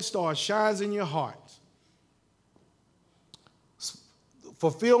morning star, shines in your hearts.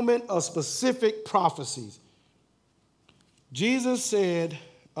 Fulfillment of specific prophecies. Jesus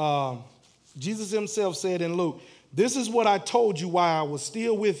himself said in Luke, this is what I told you while I was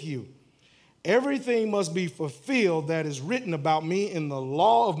still with you. Everything must be fulfilled that is written about me in the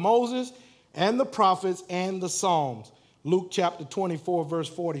law of Moses and the prophets and the Psalms. Luke chapter 24, verse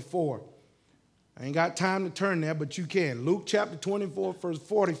 44. I ain't got time to turn there, but you can. Luke chapter 24, verse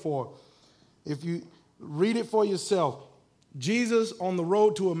 44. If you read it for yourself. Jesus on the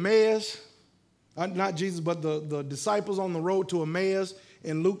road to Emmaus, not Jesus, but the disciples on the road to Emmaus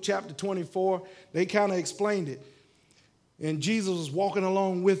in Luke chapter 24, they kind of explained it. And Jesus was walking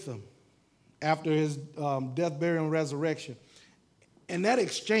along with them after his death, burial, and resurrection. And that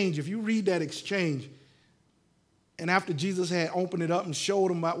exchange, if you read that exchange, and after Jesus had opened it up and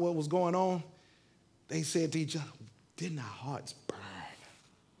showed them about what was going on, they said to each other, didn't our hearts burn?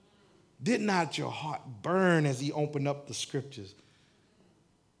 Did not your heart burn as he opened up the scriptures?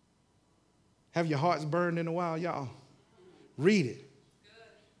 Have your hearts burned in a while, y'all? Read it.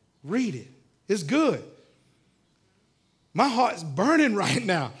 Read it. It's good. My heart's burning right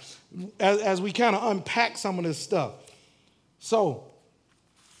now as we kind of unpack some of this stuff. So,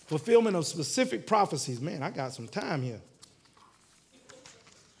 fulfillment of specific prophecies. Man, I got some time here.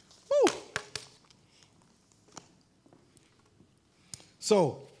 Woo.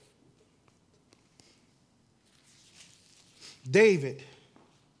 So, David,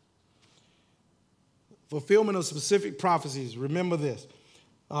 fulfillment of specific prophecies. Remember this.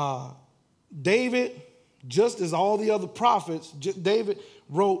 David, just as all the other prophets, David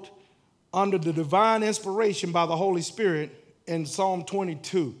wrote under the divine inspiration by the Holy Spirit in Psalm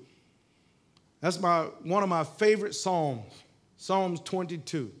 22. That's one of my favorite Psalms, Psalms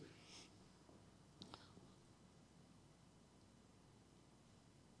 22.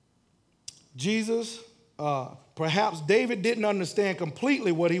 Jesus, perhaps David didn't understand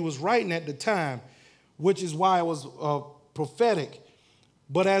completely what he was writing at the time, which is why it was prophetic.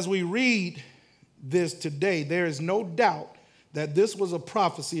 But as we read this today, there is no doubt that this was a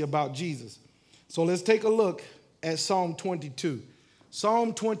prophecy about Jesus. So let's take a look at Psalm 22.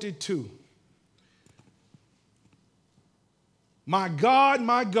 Psalm 22. My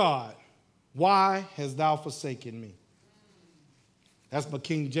God, why hast thou forsaken me? That's my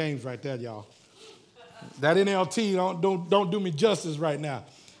King James right there, y'all. That NLT don't do me justice right now.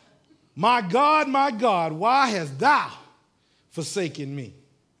 My God, why hast thou forsaken me?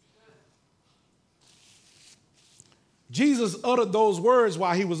 Jesus uttered those words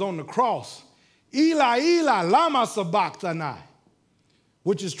while he was on the cross. Eli, Eli, lama sabachthani,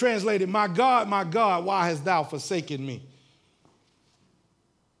 which is translated, my God, why hast thou forsaken me?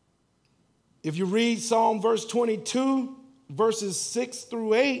 If you read Psalm verse 22, verses 6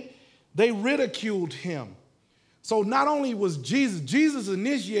 through 8, they ridiculed him. So not only was Jesus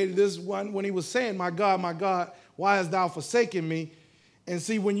initiated this one when he was saying, my God, why hast thou forsaken me? And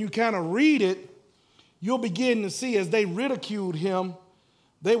see, when you kind of read it, you'll begin to see as they ridiculed him,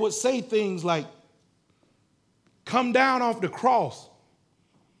 they would say things like, come down off the cross.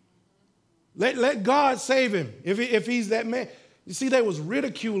 Let God save him if he's that man. You see, they was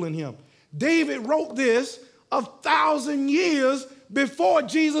ridiculing him. David wrote this 1,000 years before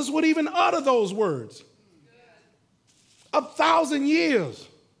Jesus would even utter those words. 1,000 years.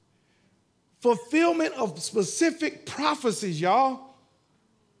 Fulfillment of specific prophecies, y'all.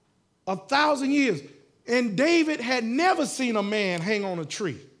 1,000 years. And David had never seen a man hang on a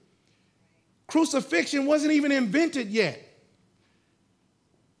tree. Crucifixion wasn't even invented yet.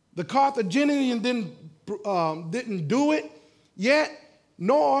 The Carthaginians didn't do it yet,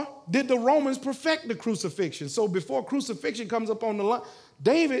 nor did the Romans perfect the crucifixion. So before crucifixion comes up on the line,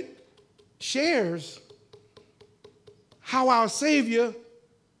 David shares how our Savior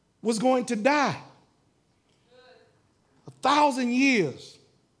was going to die. 1,000 years.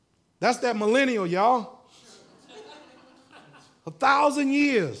 That's that millennial, y'all. 1,000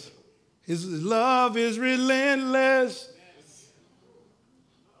 years. His love is relentless.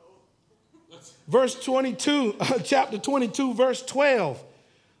 Verse 22, chapter 22, verse 12.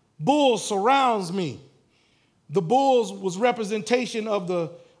 Bull surrounds me. The bulls was representation of the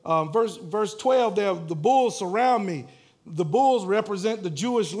verse 12 there. The bulls surround me. The bulls represent the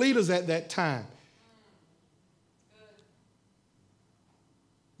Jewish leaders at that time.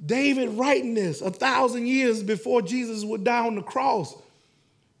 David writing this 1,000 years before Jesus would die on the cross.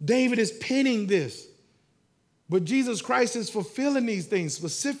 David is penning this. But Jesus Christ is fulfilling these things,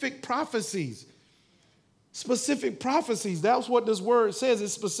 specific prophecies. Specific prophecies. That's what this word says.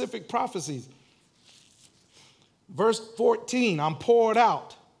 It's specific prophecies. Verse 14, I'm poured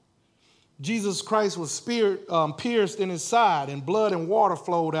out. Jesus Christ was pierced in his side, and blood and water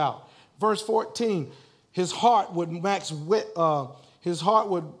flowed out. Verse 14, his heart would melt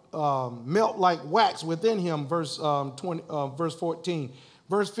like wax within him. Verse 14.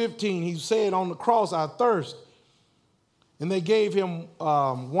 Verse 15, he said on the cross, I thirst. And they gave him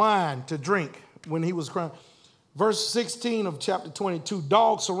wine to drink when he was crying. Verse 16 of chapter 22,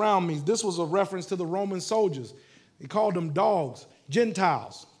 dogs surround me. This was a reference to the Roman soldiers. He called them dogs,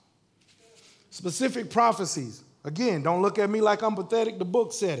 Gentiles. Specific prophecies. Again, don't look at me like I'm pathetic. The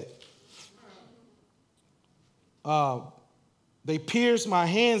book said it. They pierced my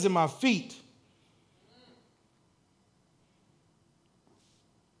hands and my feet.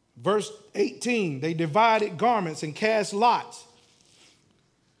 Verse 18, they divided garments and cast lots.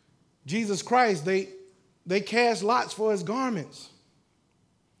 Jesus Christ, they cast lots for his garments.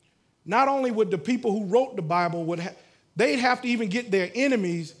 Not only would the people who wrote the Bible, they'd have to even get their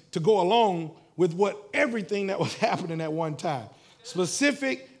enemies to go along with everything that was happening at one time.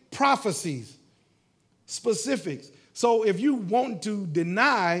 Specific prophecies. Specifics. So if you want to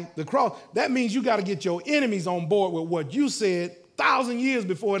deny the cross, that means you got to get your enemies on board with what you said 1,000 years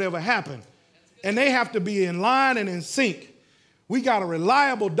before it ever happened. And they have to be in line and in sync. We got a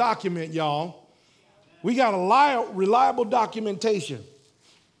reliable document, y'all. We got a reliable documentation.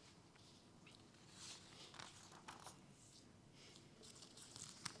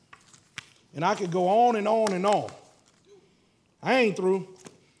 And I could go on and on and on. I ain't through.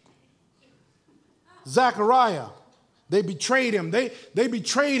 Zechariah, they betrayed him. They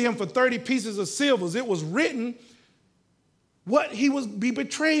betrayed him for 30 pieces of silver. It was written what he was be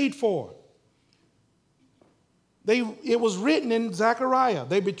betrayed for. It was written in Zechariah.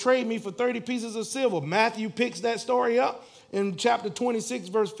 They betrayed me for 30 pieces of silver. Matthew picks that story up in chapter 26,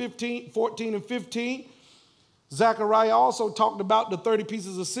 verse 14 and 15. Zechariah also talked about the 30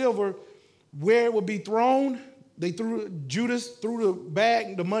 pieces of silver, where it would be thrown. Judas threw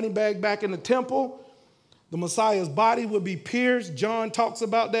the money bag back in the temple. The Messiah's body would be pierced. John talks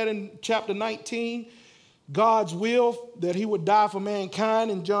about that in chapter 19. God's will that he would die for mankind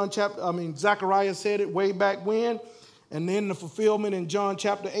in Zechariah said it way back when, and then the fulfillment in John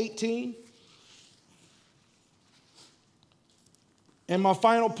chapter 18. And my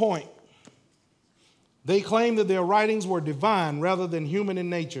final point, they claim that their writings were divine rather than human in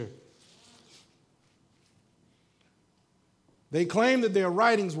nature. They claim that their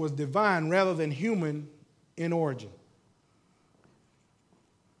writings was divine rather than human in origin.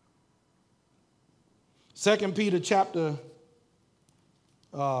 2 Peter chapter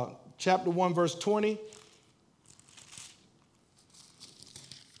 1, verse 20.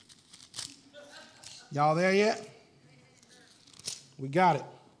 Y'all there yet? We got it.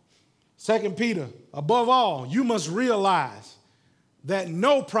 2 Peter, above all, you must realize that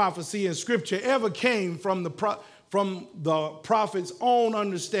no prophecy in Scripture ever came from the prophet's own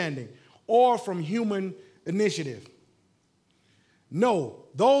understanding or from human initiative. No,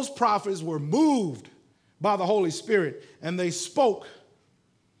 those prophets were moved by the Holy Spirit, and they spoke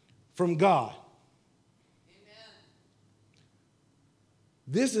from God. Amen.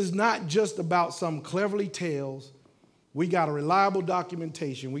 This is not just about some cleverly tales. We got a reliable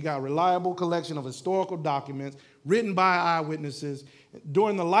documentation. We got a reliable collection of historical documents written by eyewitnesses.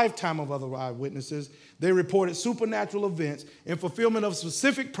 During the lifetime of other eyewitnesses, they reported supernatural events in fulfillment of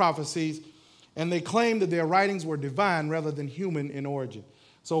specific prophecies, and they claimed that their writings were divine rather than human in origin.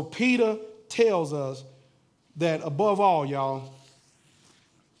 So Peter tells us that above all, y'all,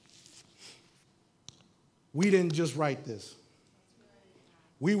 we didn't just write this.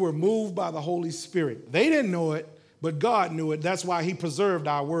 We were moved by the Holy Spirit. They didn't know it, but God knew it. That's why he preserved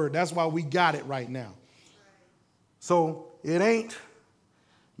our word. That's why we got it right now. So it ain't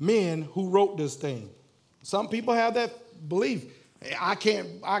men who wrote this thing. Some people have that belief. I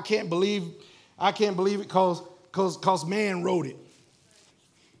can't believe it because man wrote it.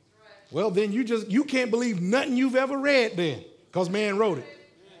 Well, then you can't believe nothing you've ever read then, because man wrote it.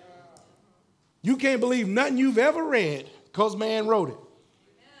 You can't believe nothing you've ever read because man wrote it.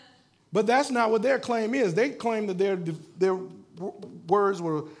 But that's not what their claim is. They claim that their words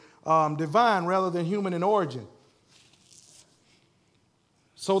were divine rather than human in origin.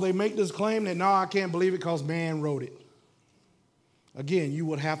 So they make this claim that, no, I can't believe it because man wrote it. Again, you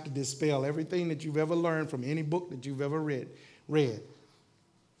would have to dispel everything that you've ever learned from any book that you've ever read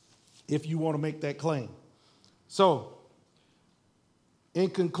if you want to make that claim. So, in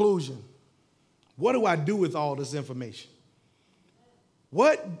conclusion, what do I do with all this information?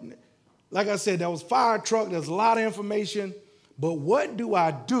 Like I said, there was fire truck, there's a lot of information, but what do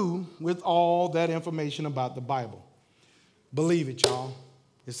I do with all that information about the Bible? Believe it, y'all.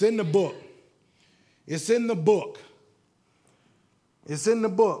 It's in the book. It's in the book. It's in the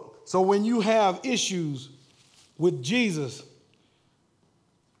book. So when you have issues with Jesus,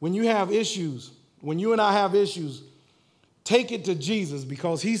 when you and I have issues, take it to Jesus,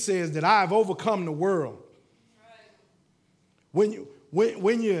 because he says that I have overcome the world. When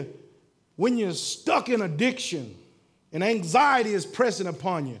you're stuck in addiction and anxiety is pressing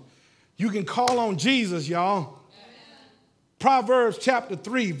upon you, you can call on Jesus, y'all. Amen. Proverbs chapter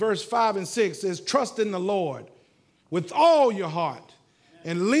 3, verse 5 and 6 says, trust in the Lord with all your heart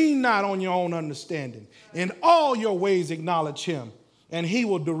and lean not on your own understanding. In all your ways acknowledge him, and he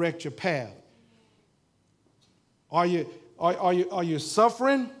will direct your path. Are you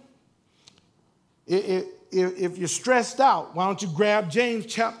suffering? If you're stressed out, why don't you grab James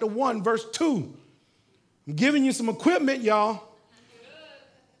chapter 1, verse 2? I'm giving you some equipment, y'all.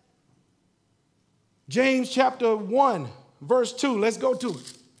 James chapter 1, verse 2. Let's go to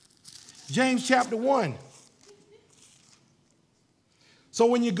it. James chapter 1. So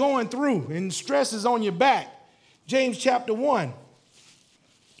when you're going through and stress is on your back, James chapter 1,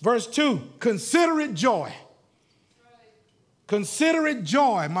 verse 2, consider it joy. Consider it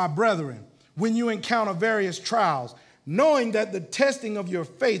joy, my brethren, when you encounter various trials, knowing that the testing of your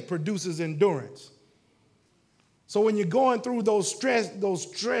faith produces endurance. So when you're going through those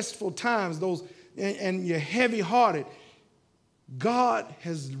stressful times, and you're heavy-hearted, God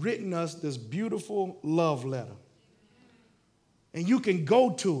has written us this beautiful love letter. And you can go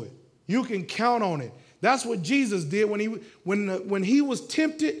to it. You can count on it. That's what Jesus did when he was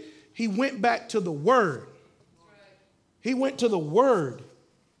tempted. He went back to the Word. He went to the Word.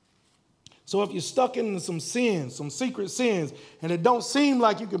 So if you're stuck in some sins, some secret sins, and it don't seem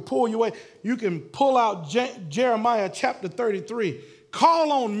like you can pull your way, you can pull out Jeremiah chapter 33.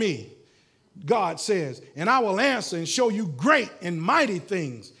 Call on me, God says, and I will answer and show you great and mighty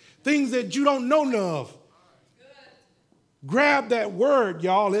things, things that you don't know none of. Grab that word,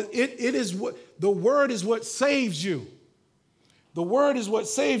 y'all. It is what the word is what saves you. The word is what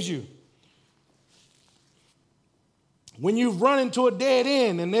saves you. When you've run into a dead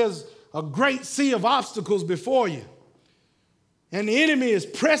end and there's a great sea of obstacles before you, and the enemy is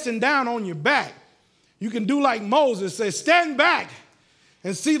pressing down on your back, you can do like Moses, say, stand back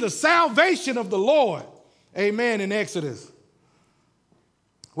and see the salvation of the Lord. Amen, in Exodus.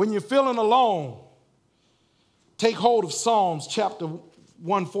 When you're feeling alone, take hold of Psalms chapter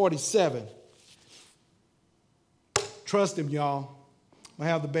 147. Trust him, y'all. I'm going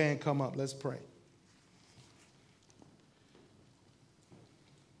to have the band come up. Let's pray.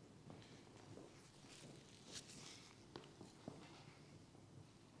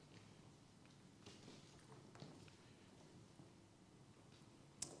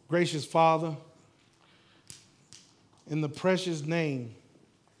 Gracious Father, in the precious name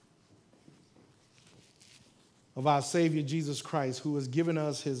of our Savior Jesus Christ, who has given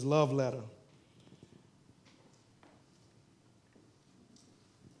us his love letter,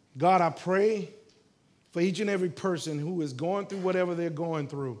 God, I pray for each and every person who is going through whatever they're going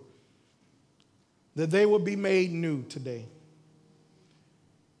through, that they will be made new today.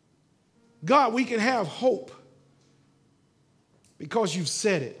 God, we can have hope because you've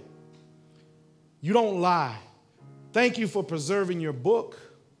said it. You don't lie. Thank you for preserving your book.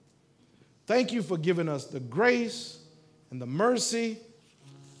 Thank you for giving us the grace and the mercy.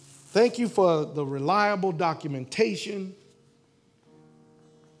 Thank you for the reliable documentation.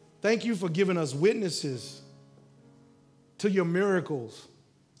 Thank you for giving us witnesses to your miracles.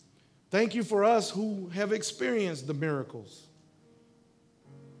 Thank you for us who have experienced the miracles.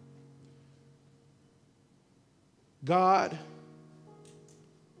 God,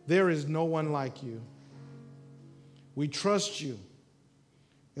 there is no one like you. We trust you.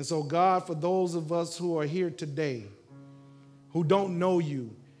 And so, God, for those of us who are here today who don't know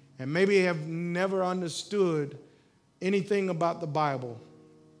you and maybe have never understood anything about the Bible,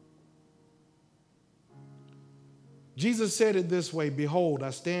 Jesus said it this way, behold, I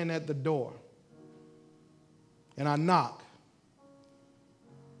stand at the door and I knock.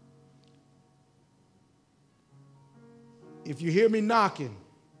 If you hear me knocking,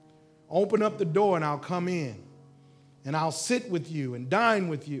 open up the door and I'll come in and I'll sit with you and dine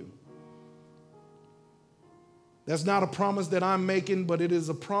with you. That's not a promise that I'm making, but it is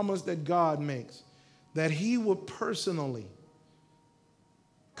a promise that God makes, that he will personally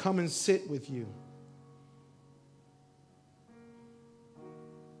come and sit with you.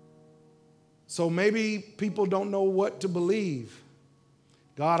 So maybe people don't know what to believe.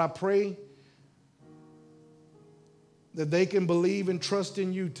 God, I pray that they can believe and trust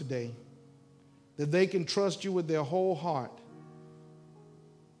in you today, that they can trust you with their whole heart.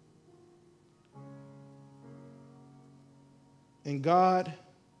 And God,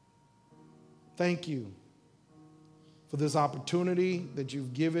 thank you for this opportunity that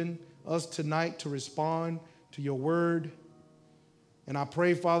you've given us tonight to respond to your word. And I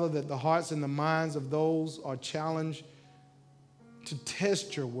pray, Father, that the hearts and the minds of those are challenged to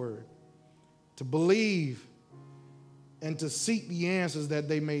test your word, to believe, and to seek the answers that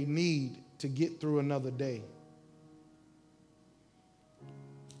they may need to get through another day.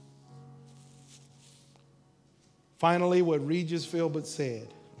 Finally, what Regis Philbert said,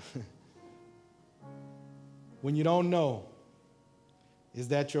 when you don't know, is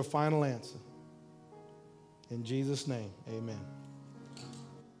that your final answer? In Jesus' name, amen.